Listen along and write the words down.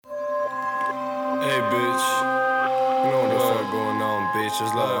Hey, bitch. You know what the fuck going on, bitch.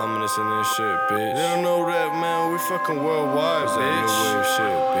 It's like ominous in this shit, bitch. They don't know that, man. We fucking worldwide, bitch. That new wave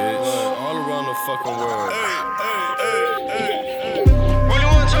shit, bitch. All around the fucking world. Really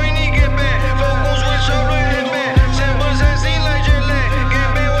want to you need to get back. Focus with your blood head back. Send bullets and seen like jet lag. Get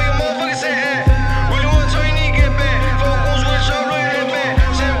back where your motherfuckers at. Really want to you need to get back. Focus with your blood head back.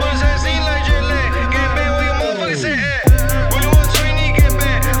 Send bullets and seen like jet lag. Get back where your motherfuckers at.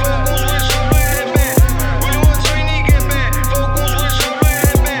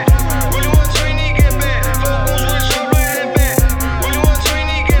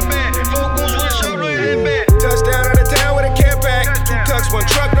 One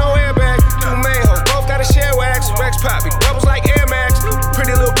truck, no airbag. Two main hoes, both gotta share wax. Rex poppy, bubbles like Air Max.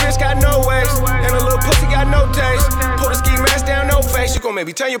 Pretty little bitch got no waist, and a little pussy got no taste. Pull the ski mask down, no face. You gon'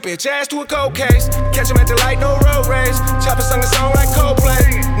 maybe turn your bitch ass to a cold case. Catch him at the light, no road rage. Chopper sung a song like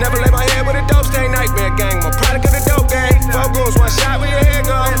Coldplay. Never lay my head with a dope stain. Nightmare gang, I'm a product of the dope game. 4 goons, 1 shot where your head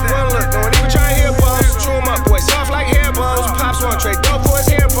goes. One look, don't even try and hear bones. Chew 'em up, boy, soft like hair bones. Pops want trade dope for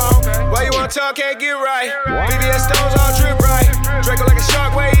his headphone. Why you wanna talk, can't get right. BBS stones all drip right. Draco like a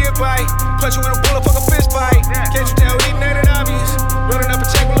shark, way you bite. Punch you with a bullet, fuck a fist fight. Can't you tell eating ain't it obvious? Running up a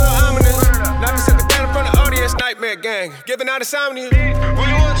check, a little ominous. Knock me set the down in front of the audience. Nightmare gang, giving out insomnia.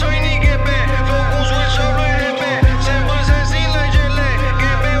 Really want to you need to get back. Focus with your blood head back. Send bullets and seen like jet lag.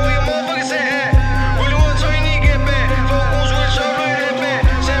 Get back where your motherfuckers at. Really want to you need to get back. Focus with your blood head back.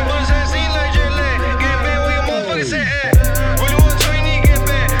 Send bullets and seen like jet lag. Get back where your motherfuckers at. Really want to you need to get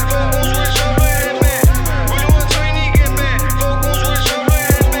back. Focus with your blood head back. Really want to you need to get back. Focus with your blood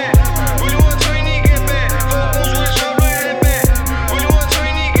head back. Really want to you need to get back. Focus with your blood head back. Really want to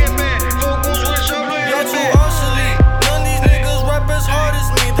you need to get back. Focus with your blood head back. Y'all too obsolete. None of these niggas rap as hard as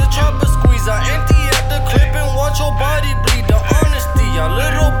me. The chopper squeeze, I empty at the clip and watch your body bleed. The honesty, y'all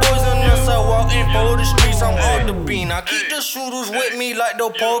little boys and us out walking for the streets. I'm off the bean. I keep the shooters with me like the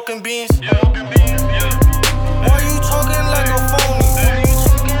pork and beans. Why you talking like a phony?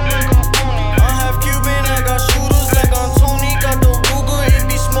 I have Cuban, I got shooters like I'm Tony. Got the Ruger, it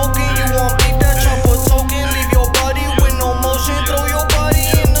be smoking. You won't beat that chopper token. Leave your body with no motion. Throw your body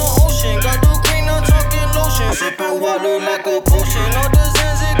in the ocean. Got the green, I'm talking lotion. Sipping water like a potion. All the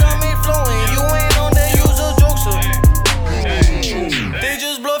Zans, it got me flowing. You ain't on that, use a jokester. They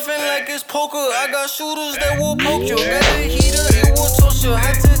just bluffing like it's poker. I got shooters that will poke you. Got the heater, it will toast you.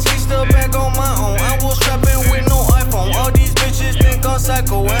 Had to teach the bag on my own. I was trapping with no iPhone. All these bitches think I'm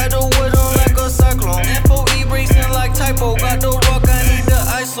psycho. Had to with them like a cyclone. FOE racing like typo. Got the rock, I need the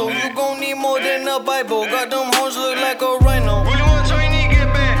ISO. You gon' need more than a Bible. Got them